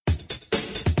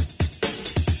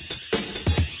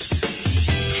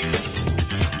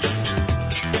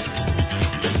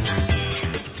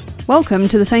Welcome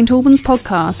to the St Albans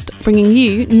podcast, bringing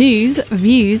you news,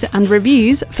 views and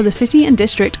reviews for the City and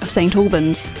District of St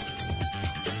Albans.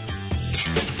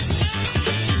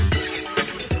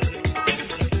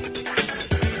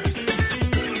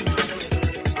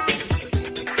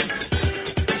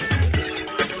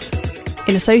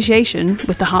 In association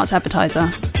with the Herts Advertiser.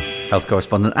 Health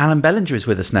correspondent Alan Bellinger is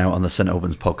with us now on the St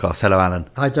Albans podcast. Hello, Alan.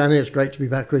 Hi, Danny. It's great to be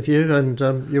back with you. And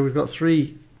we've got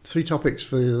three topics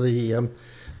for the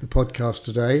podcast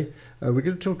today. We're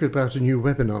going to talk about a new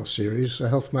webinar series, a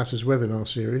Health Matters webinar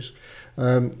series.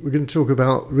 We're going to talk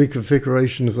about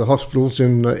reconfiguration of the hospitals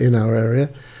in our area.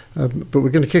 But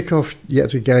we're going to kick off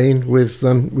yet again with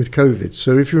COVID.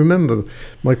 So if you remember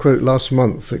my quote last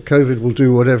month that COVID will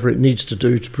do whatever it needs to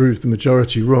do to prove the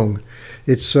majority wrong,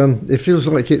 it feels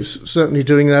like it's certainly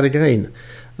doing that again.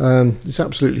 It's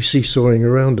absolutely seesawing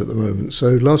around at the moment.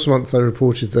 So last month I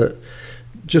reported that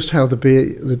just how the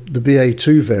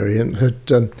BA2 variant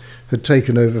had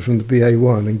taken over from the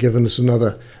BA1 and given us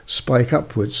another spike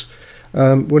upwards.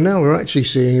 Well, now we're actually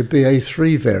seeing a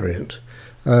BA3 variant.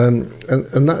 And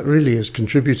that really is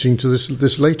contributing to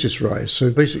this latest rise.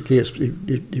 So basically,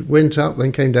 it went up,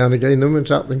 then came down again, then went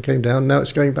up, then came down. Now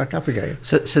it's going back up again.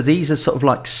 So these are sort of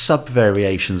like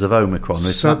sub-variations of Omicron.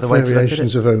 Is that the way to look at it?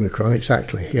 Sub-variations of Omicron,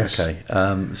 exactly. Yes. Okay.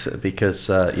 Because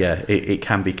it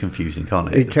can be confusing, can't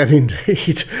it? It can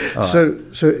indeed. Right. So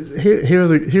here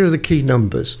are the key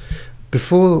numbers.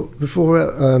 Before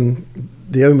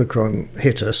the Omicron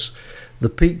hit us, the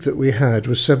peak that we had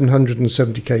was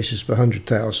 770 cases per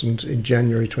 100,000 in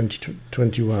January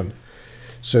 2021.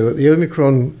 So at the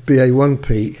Omicron BA1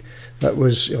 peak, that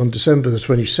was on December the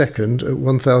 22nd at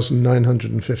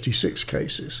 1,956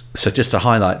 cases. So just to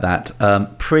highlight that,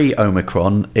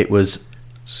 pre-Omicron, it was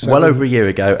well over a year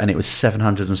ago, and it was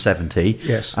 770.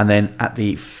 Yes. And then at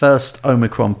the first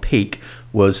Omicron peak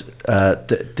was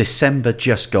December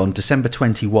just gone, December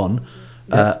 21.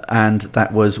 Yep. And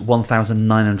that was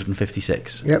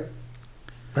 1,956. Yep.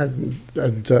 So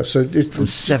from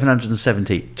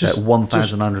 770 to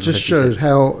 1,956. Just showed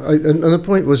how, and the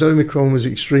point was Omicron was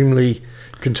extremely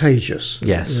contagious.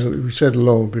 Yes. We said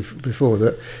along before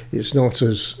that it's not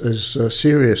as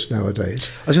serious nowadays.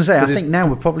 I was going to say, I think now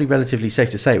we're probably relatively safe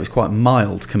to say it was quite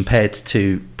mild compared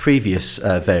to previous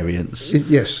variants.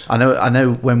 Yes. I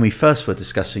know when we first were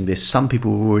discussing this, some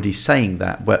people were already saying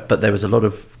that, but there was a lot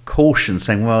of caution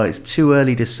saying, well, it's too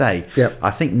early to say. Yep.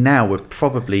 I think now we're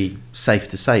probably safe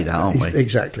to say that, aren't we?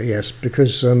 Exactly, yes,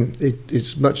 because it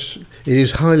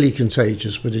is highly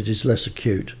contagious, but it is less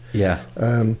acute. Yeah.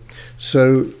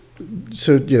 So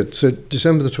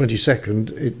December the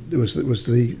 22nd, it was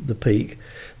the peak.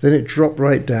 Then it dropped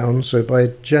right down. So by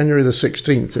January the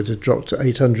 16th, it had dropped to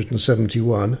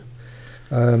 871.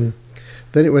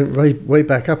 Then it went way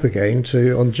back up again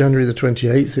to, on January the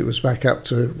 28th, it was back up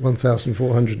to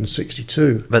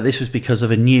 1,462. But this was because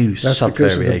of a new sub-variation.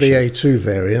 That's because of the BA2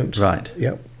 variant. Right.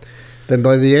 Yep. Then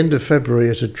by the end of February,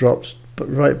 it had dropped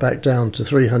right back down to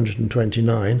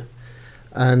 329.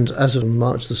 And as of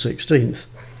March the 16th,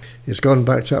 it's gone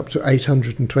back up to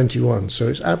 821. So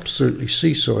it's absolutely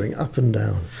seesawing up and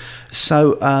down.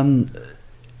 So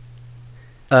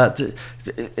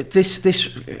this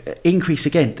increase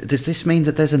again, does this mean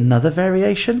that there's another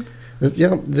variation?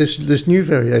 Yeah, this new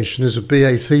variation is a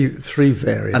BA3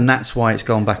 variant. And that's why it's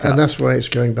gone back up? And that's why it's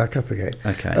going back up again.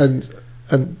 Okay. And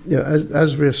you know,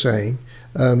 as we're saying,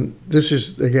 this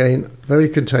is, again, very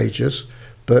contagious,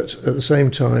 but at the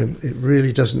same time, it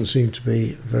really doesn't seem to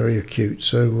be very acute.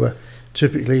 So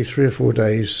typically 3 or 4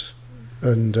 days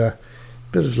and a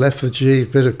bit of lethargy, a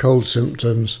bit of cold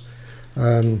symptoms,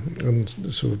 and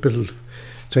sort of a bit of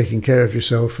taking care of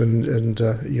yourself, and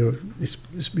you're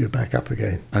back up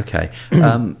again. Okay.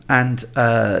 And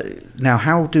now,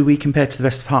 how do we compare to the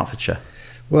rest of Hertfordshire?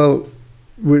 Well,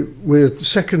 we're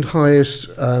second highest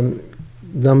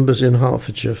numbers in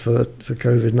Hertfordshire for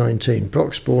COVID-19.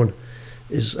 Broxbourne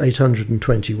is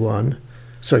 821.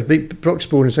 Sorry,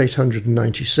 Broxbourne is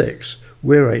 896.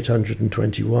 We're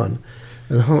 821,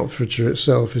 and Hertfordshire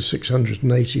itself is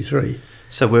 683.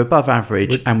 So we're above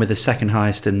average, and we're the second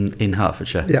highest in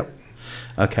Hertfordshire. Yep.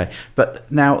 Okay, but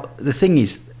now the thing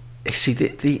is, see,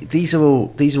 these are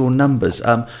all numbers.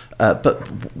 But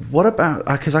what about?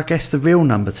 Because I guess the real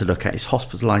number to look at is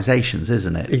hospitalisations,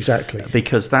 isn't it? Exactly.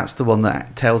 Because that's the one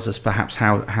that tells us perhaps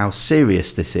how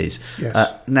serious this is.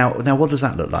 Yes. Now, what does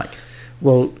that look like?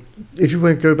 Well, if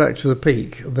you go back to the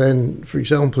peak, then, for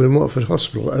example, in Watford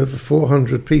Hospital, over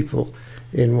 400 people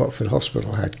in Watford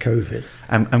Hospital had COVID.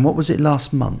 And what was it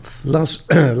last month? Last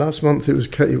month it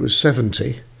was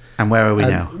 70. And where are we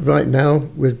now? Right now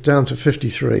we're down to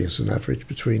 53 as an average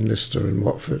between Leicester and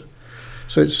Watford.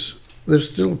 So it's there's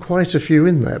still quite a few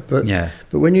in there. But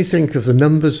when you think of the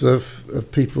numbers of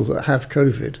people that have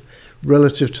COVID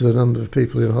relative to the number of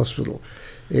people in hospital,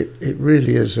 it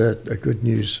really is a good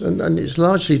news. And it's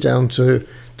largely down to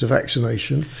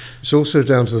vaccination. It's also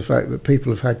down to the fact that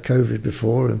people have had COVID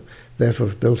before and therefore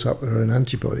have built up their own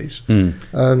antibodies.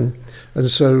 And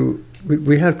so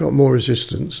we have got more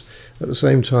resistance. At the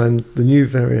same time, the new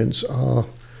variants are,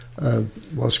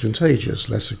 whilst contagious,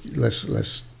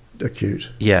 less acute.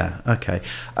 Yeah, okay.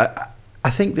 I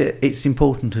think that it's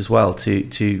important as well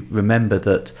to remember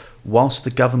that whilst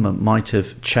the government might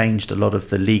have changed a lot of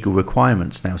the legal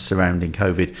requirements now surrounding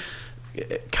COVID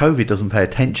doesn't pay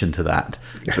attention to that,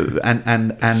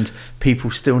 and people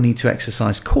still need to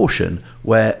exercise caution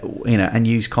and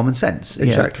use common sense.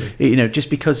 Exactly. Just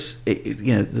because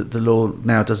the law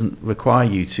now doesn't require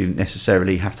you to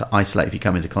necessarily have to isolate if you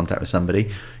come into contact with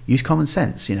somebody. Use common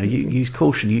sense. You use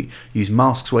caution. You use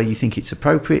masks where you think it's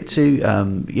appropriate to.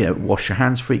 Wash your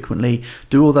hands frequently.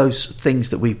 Do all those things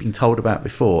that we've been told about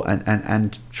before,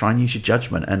 and try and use your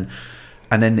judgment. And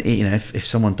then if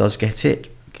someone does get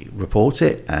it, report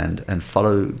it and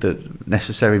follow the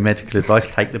necessary medical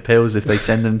advice. Take the pills if they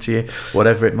send them to you,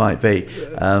 whatever it might be.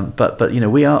 But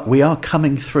we are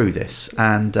coming through this,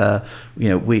 and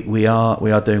we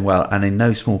are doing well, and in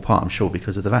no small part, I'm sure,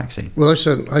 because of the vaccine. Well, I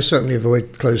certainly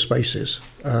avoid closed spaces.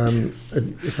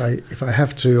 If I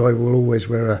have to, I will always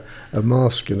wear a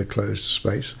mask in a closed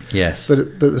space. Yes. But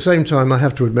at the same time, I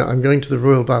have to admit, I'm going to the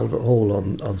Royal Albert Hall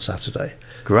on Saturday.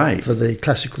 Great. For the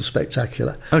Classical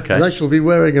Spectacular. Okay. And I shall be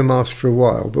wearing a mask for a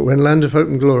while, but when Land of Hope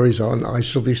and Glory's on, I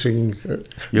shall be singing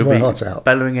my heart out.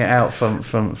 Bellowing it out from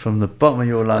the bottom of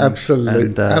your lungs.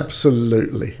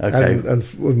 Absolutely. Okay.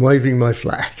 And waving my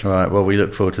flag. All right, well, we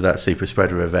look forward to that super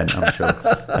spreader event, I'm sure.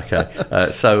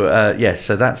 Okay. So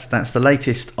that's the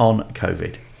latest on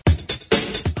COVID.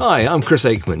 Hi, I'm Chris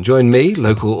Aikman. Join me,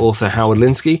 local author Howard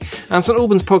Linsky, and St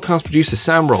Albans podcast producer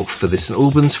Sam Rolfe for the St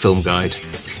Albans Film Guide.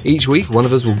 Each week, one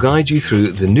of us will guide you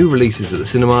through the new releases at the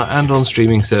cinema and on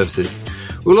streaming services.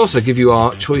 We'll also give you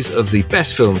our choice of the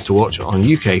best films to watch on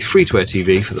UK free-to-air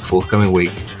TV for the forthcoming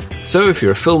week. So if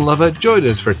you're a film lover, join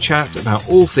us for a chat about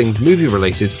all things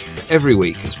movie-related every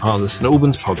week as part of the St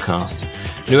Albans podcast.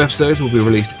 New episodes will be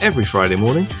released every Friday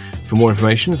morning. For more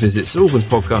information, visit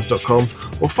stalbanspodcast.com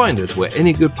or find us where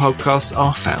any good podcasts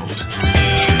are found.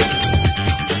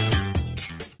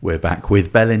 We're back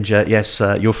with Bellinger. Yes,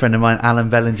 your friend of mine, Alan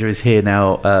Bellinger, is here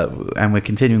now, and we're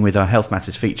continuing with our Health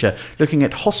Matters feature, looking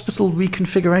at hospital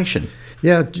reconfiguration.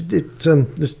 Yeah,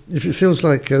 if it feels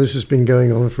like this has been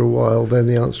going on for a while, then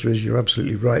the answer is you're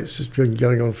absolutely right. It's been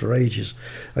going on for ages.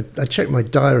 I checked my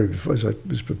diary before as I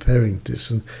was preparing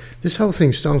this, and this whole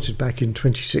thing started back in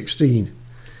 2016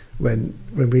 when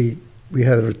we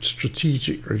had a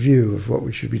strategic review of what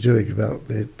we should be doing about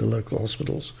the local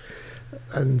hospitals.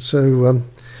 And so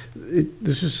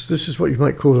this is what you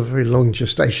might call a very long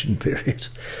gestation period.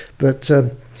 But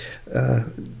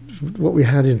what we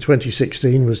had in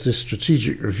 2016 was this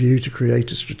strategic review to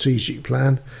create a strategic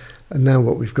plan. And now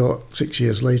what we've got 6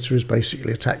 years later is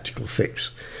basically a tactical fix.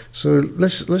 So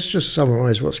let's just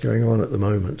summarise what's going on at the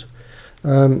moment.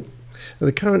 At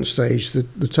the current stage,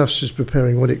 the Trust is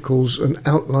preparing what it calls an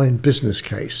outline business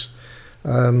case.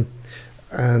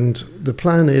 And the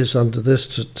plan is under this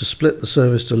to split the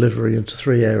service delivery into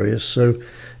 3 areas. So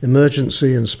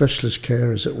emergency and specialist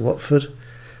care is at Watford.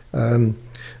 And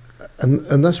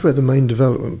that's where the main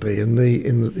development be. In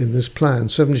this plan,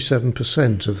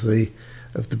 77% of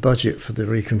the budget for the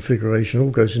reconfiguration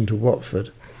all goes into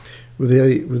Watford, with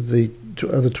the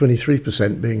other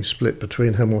 23% being split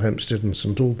between Hemel Hempstead and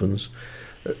St Albans.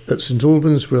 At St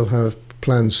Albans, we'll have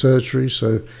planned surgery,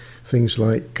 so things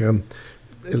like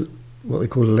what they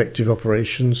call elective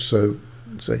operations, so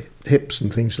say hips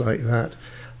and things like that.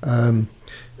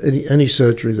 Any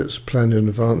surgery that's planned in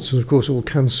advance, and of course all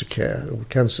cancer care or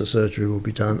cancer surgery will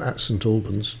be done at St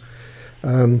Albans,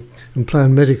 and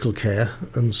planned medical care,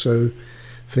 and so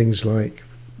things like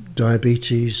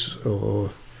diabetes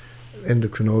or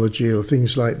endocrinology or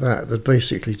things like that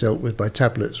basically dealt with by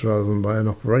tablets rather than by an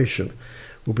operation,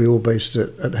 will be all based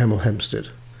at Hemel Hempstead.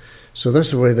 So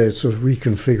that's the way they're sort of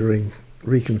reconfiguring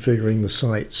the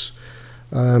sites.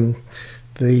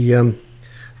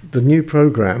 The new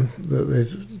programme that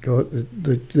they've got,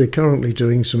 they're currently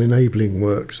doing some enabling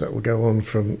works that will go on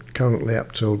from currently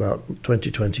up till about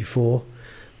 2024.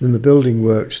 Then the building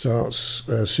work starts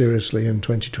seriously in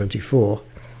 2024,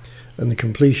 and the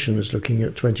completion is looking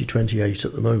at 2028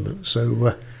 at the moment.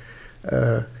 So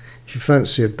if you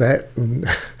fancy a bet, and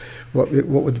what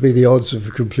would be the odds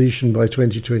of completion by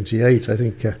 2028, I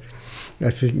think I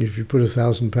think if you put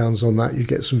 £1,000 on that, you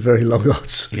get some very long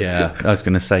odds. Yeah, I was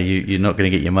going to say you're not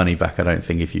going to get your money back, I don't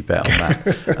think, if you bet on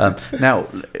that. Now,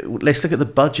 let's look at the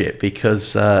budget,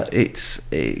 because I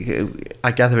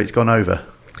gather it's gone over.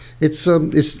 It's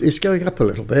going up a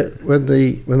little bit. When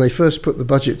they first put the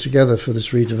budget together for this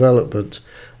redevelopment,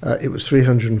 it was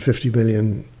 £350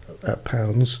 million.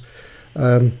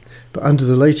 But under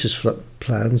the latest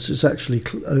plans, it's actually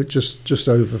just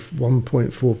over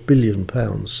 £1.4 billion.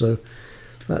 So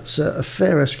that's a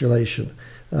fair escalation.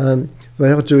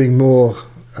 They are doing more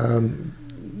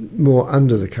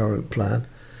under the current plan,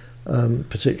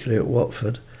 particularly at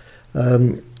Watford.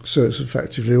 So it's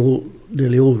effectively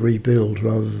nearly all rebuild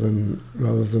rather than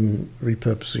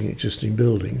repurposing existing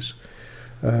buildings,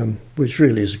 which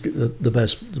really is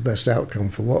the best outcome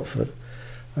for Watford.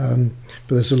 But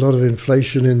there's a lot of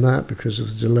inflation in that because of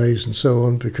the delays and so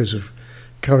on, because of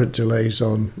current delays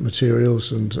on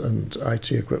materials and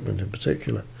IT equipment in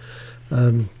particular.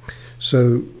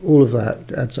 So all of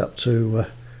that adds up to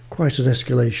quite an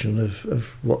escalation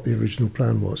of what the original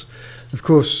plan was. Of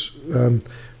course,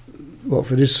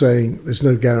 Watford is saying there's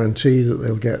no guarantee that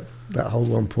they'll get that whole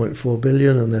 1.4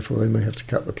 billion, and therefore they may have to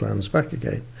cut the plans back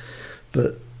again.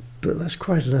 But that's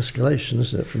quite an escalation,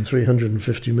 isn't it, from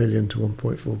 350 million to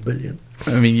 1.4 billion?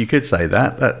 I mean, you could say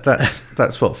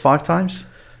that's what, 5 times?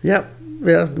 Yeah,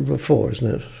 4,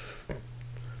 isn't it?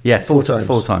 Yeah, 4 times.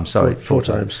 4 times. Sorry, 4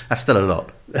 times. That's still a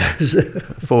lot.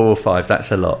 4 or 5,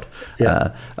 that's a lot.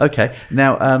 Yeah. Okay.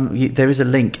 Now, there is a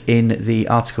link in the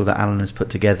article that Alan has put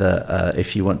together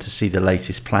if you want to see the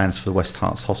latest plans for the West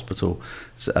Herts Hospital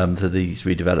for these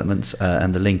redevelopments,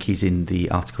 and the link is in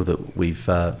the article that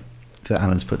that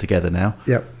Alan's put together now.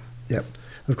 Yep.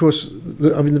 Of course,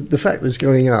 the fact that it's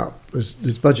going up,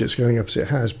 this budget's going up as it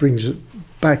has, brings it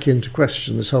back into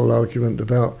question this whole argument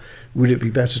about would it be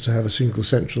better to have a single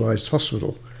centralised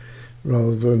hospital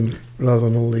rather than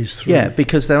all these 3. Yeah,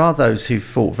 because there are those who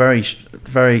fought very,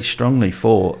 very strongly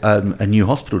for a new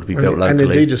hospital to be built locally,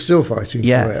 and indeed are still fighting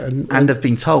for it, and have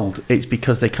been told it's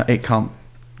because they can't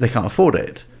afford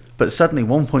it. But suddenly,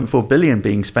 1.4 billion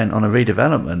being spent on a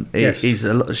redevelopment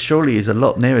surely is a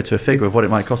lot nearer to a figure of what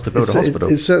it might cost to build a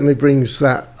hospital. It certainly brings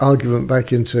that argument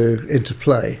back into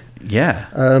play. Yeah.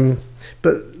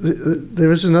 But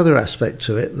there is another aspect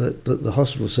to it that the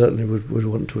hospital certainly would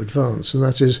want to advance, and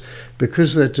that is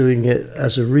because they're doing it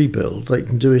as a rebuild, they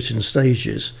can do it in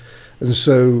stages, and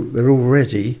so they're all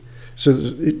ready. So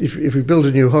if we build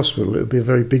a new hospital, it would be a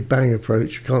very big bang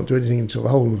approach. We can't do anything until the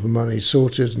whole of the money is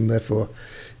sorted, and therefore,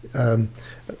 and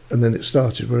then it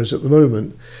started. Whereas at the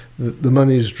moment, the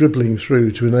money is dribbling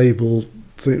through to enable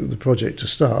the project to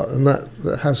start, and that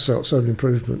has some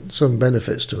improvement, some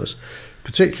benefits to us,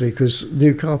 particularly because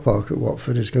new car park at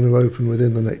Watford is going to open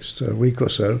within the next week or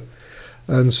so,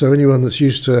 and so anyone that's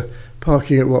used to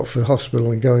parking at Watford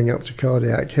Hospital and going up to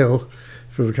Cardiac Hill,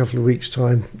 for a couple of weeks'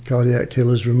 time, Cardiac Hill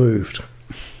is removed.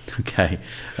 Okay,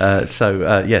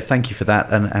 thank you for that.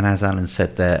 And as Alan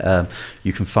said there,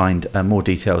 you can find more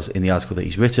details in the article that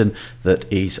he's written that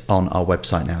is on our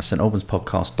website now,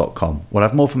 stalbanspodcast.com. We'll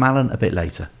have more from Alan a bit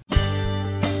later.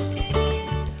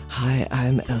 Hi,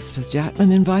 I'm Elspeth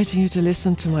Jackman, inviting you to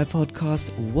listen to my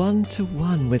podcast, One to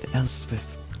One with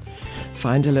Elspeth.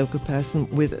 Find a local person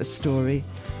with a story,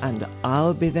 and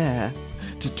I'll be there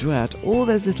to draw out all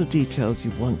those little details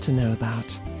you want to know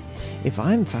about. If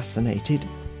I'm fascinated,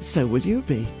 so will you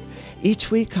be.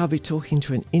 Each week I'll be talking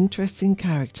to an interesting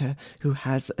character who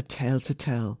has a tale to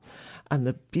tell. And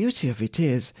the beauty of it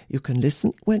is you can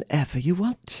listen whenever you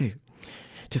want to.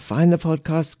 To find the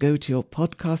podcast, go to your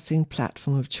podcasting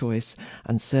platform of choice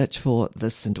and search for the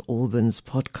St Albans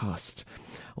Podcast.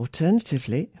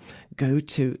 Alternatively, go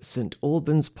to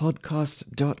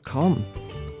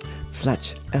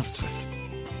stalbanspodcast.com/Elspeth.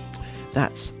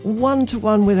 That's One to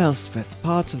One with Elspeth,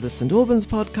 part of the St Albans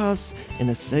Podcast in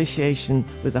association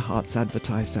with the Herts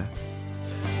Advertiser.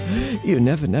 You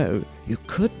never know, you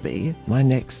could be my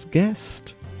next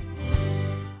guest.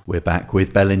 We're back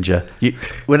with Bellinger.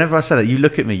 Whenever I say that, you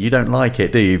look at me. You don't like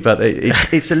it, do you? But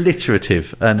it's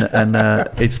alliterative, and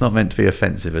it's not meant to be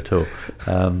offensive at all.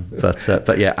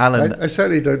 But yeah, Alan. I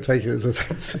certainly don't take it as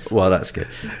offensive. Well, that's good.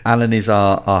 Alan is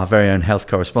our very own health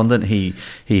correspondent. He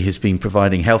has been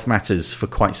providing health matters for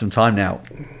quite some time now.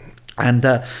 And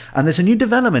there's a new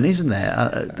development, isn't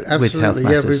there, with Health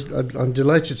Matters? Yeah, I'm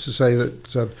delighted to say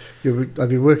that I've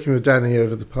been working with Danny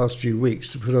over the past few weeks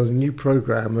to put on a new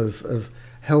programme of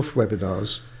health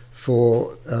webinars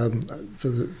for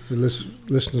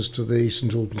listeners to the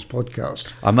St Albans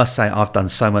Podcast. I must say I've done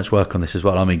so much work on this as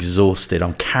well. I'm exhausted.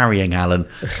 I'm carrying Alan.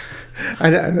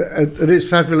 And it's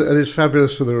fabulous, and it's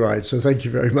fabulous for the ride. So thank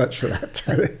you very much for that,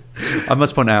 Danny. I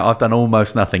must point out, I've done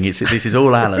almost nothing. This is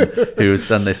all Alan who has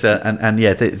done this, and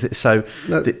yeah.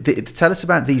 Tell us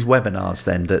about these webinars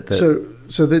then.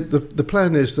 So the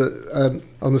plan is that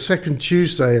on the second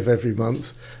Tuesday of every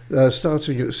month,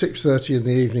 starting at 6:30 in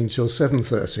the evening till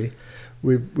 7:30,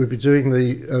 we'll be doing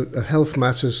the Health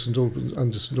Matters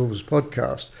under St Albans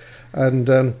podcast,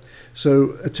 and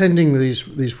so attending these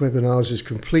webinars is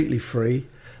completely free.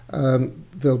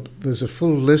 There's a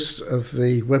full list of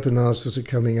the webinars that are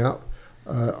coming up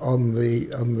on the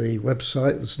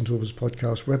website, the St Albans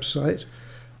podcast website,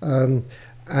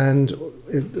 and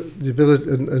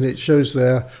it shows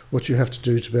there what you have to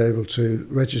do to be able to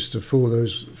register for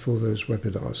those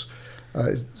webinars.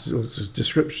 It's a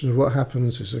description of what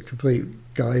happens. It's a complete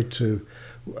guide to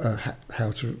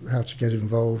how to get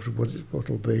involved, what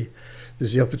it'll be.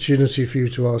 There's the opportunity for you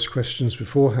to ask questions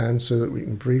beforehand so that we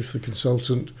can brief the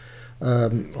consultant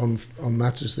on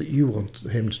matters that you want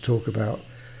him to talk about.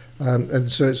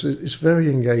 And so it's very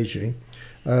engaging.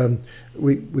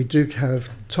 We do have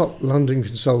top London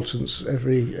consultants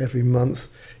every month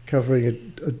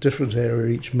covering a different area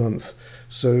each month.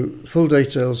 So full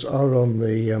details are on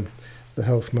the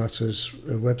Health Matters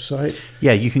website.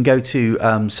 Yeah, you can go to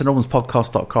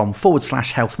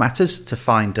stalbanspodcast.com/Health Matters to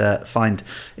find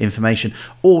information,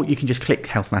 or you can just click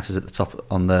Health Matters at the top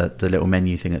on the little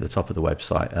menu thing at the top of the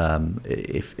website,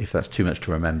 if that's too much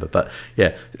to remember. But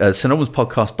yeah,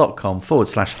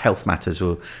 stalbanspodcast.com/Health Matters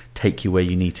will take you where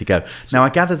you need to go. Now, I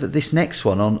gather that this next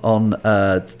one on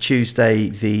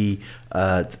Tuesday,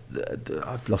 I've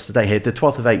lost the date here, the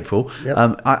 12th of April, yep.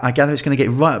 I gather it's going to get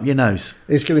right up your nose.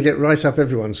 It's going to get right up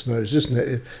everyone's nose, isn't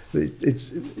it?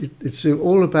 It's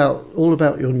all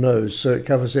about your nose. So it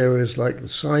covers areas like the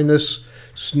sinus,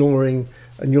 snoring,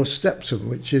 and your septum,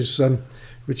 which is the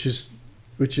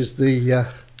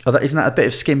isn't that a bit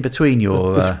of skin between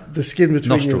your the skin between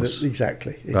nostrils?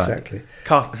 Exactly. Right.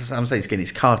 I'm saying skin.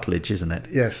 It's cartilage, isn't it?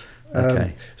 Yes.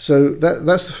 Okay. So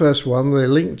that's the first one. The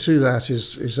link to that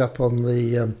is up on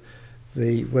the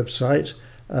website,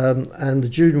 and the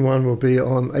June one will be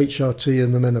on HRT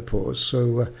and the menopause.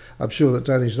 So I'm sure that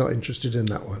Danny's not interested in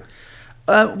that one.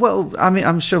 Well, I mean,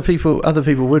 I'm sure other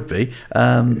people would be,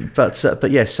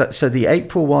 but yes. So the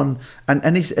April one,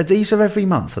 and these are every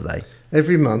month, are they?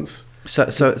 Every month. So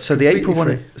the April one.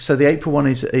 Free. So the April one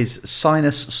is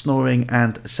sinus, snoring,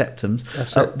 and septums.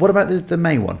 That's it. What about the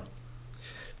May one?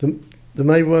 The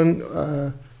May one.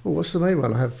 What's the May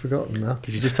one? I have forgotten now.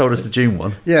 Because you just told us the June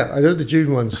one. Yeah, I know the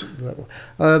June one's that one.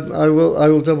 I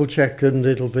will double check, and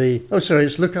it'll be. Oh, sorry,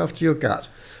 it's Look After Your Gut.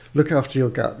 Look After Your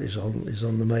Gut is on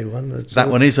the May one. That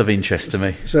one is of interest to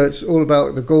me. So it's all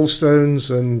about the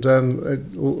gallstones and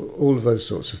all of those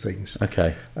sorts of things.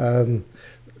 Okay.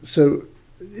 So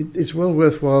it's well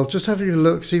worthwhile just having a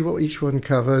look, see what each one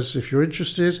covers. If you're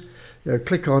interested,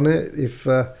 click on it. If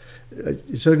it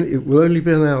will only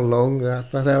be an hour long.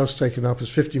 That hour's taken up as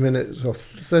 50 minutes or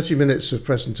 30 minutes of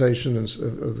presentation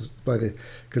by the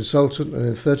consultant, and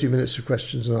then 30 minutes of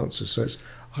questions and answers. So it's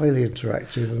highly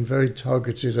interactive and very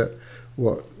targeted at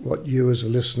what you as a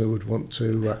listener would want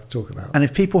to talk about. And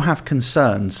if people have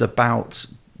concerns about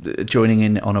joining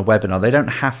in on a webinar, they don't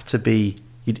have to be.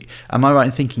 Am I right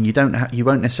in thinking you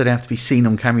won't necessarily have to be seen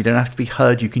on camera? You don't have to be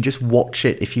heard. You can just watch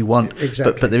it if you want.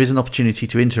 Exactly. But there is an opportunity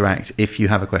to interact if you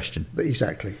have a question.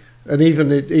 Exactly. And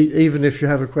even if you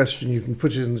have a question, you can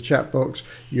put it in the chat box.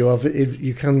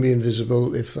 You can be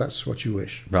invisible if that's what you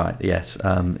wish. Right. Yes.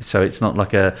 So it's not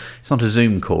a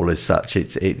Zoom call as such. A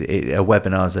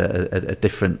webinar is a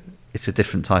different. It's a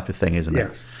different type of thing, isn't it?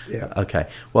 Yes. Yeah. Okay.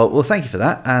 Well, thank you for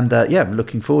that, and I'm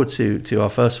looking forward to our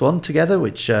first one together,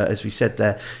 which, as we said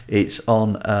there, it's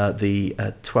on the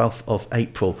 12th of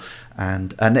April,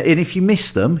 and if you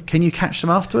miss them, can you catch them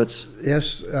afterwards?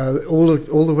 Yes. All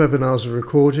the webinars are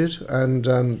recorded, and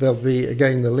there'll be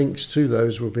again the links to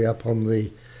those will be up on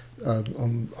the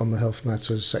on the Health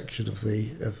Matters section of the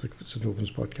St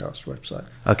Albans podcast website.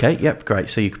 Okay, yep, great.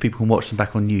 So people can watch them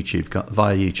back on YouTube,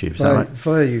 via YouTube, is that right?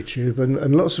 Via YouTube,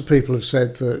 and lots of people have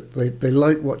said that they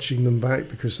like watching them back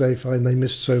because they find they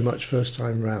missed so much first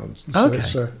time round. So okay.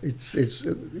 it's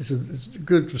a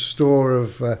good restore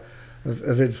of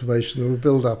of information that will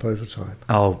build up over time.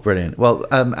 Oh, brilliant. Well,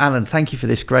 Alan, thank you for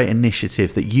this great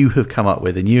initiative that you have come up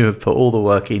with and you have put all the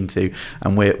work into,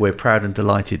 and we're proud and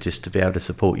delighted just to be able to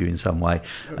support you in some way.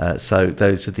 So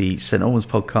those are the St Albans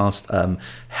Podcast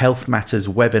Health Matters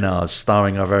webinars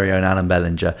starring our very own Alan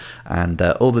Bellinger, and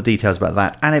all the details about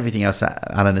that and everything else that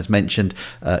Alan has mentioned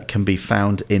can be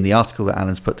found in the article that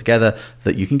Alan's put together,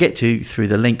 that you can get to through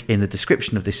the link in the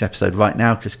description of this episode right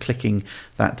now. Just clicking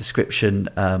that description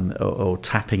or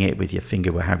tapping it with your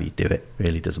finger, however you do it,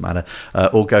 really doesn't matter,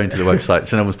 or going to the website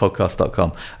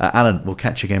stalbanspodcast.com. Alan, we'll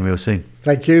catch you again real soon.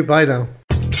 Thank you. Bye now.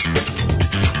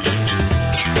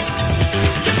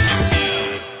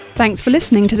 Thanks for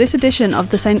listening to this edition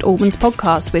of the St Albans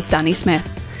Podcast with Danny Smith.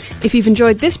 If you've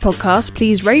enjoyed this podcast,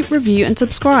 please rate, review and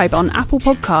subscribe on Apple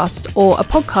Podcasts or a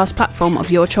podcast platform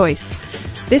of your choice.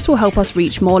 This will help us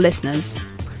reach more listeners.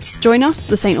 Join us,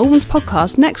 the St Albans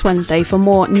Podcast, next Wednesday for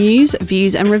more news,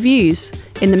 views and reviews.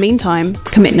 In the meantime,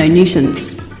 commit no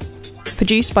nuisance.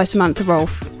 Produced by Samantha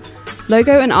Rolfe.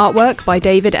 Logo and artwork by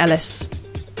David Ellis.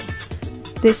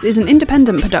 This is an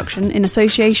independent production in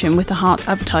association with the Hearts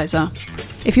Advertiser.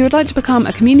 If you would like to become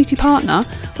a community partner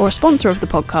or a sponsor of the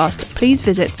podcast, please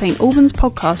visit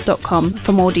stalbanspodcast.com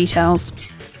for more details.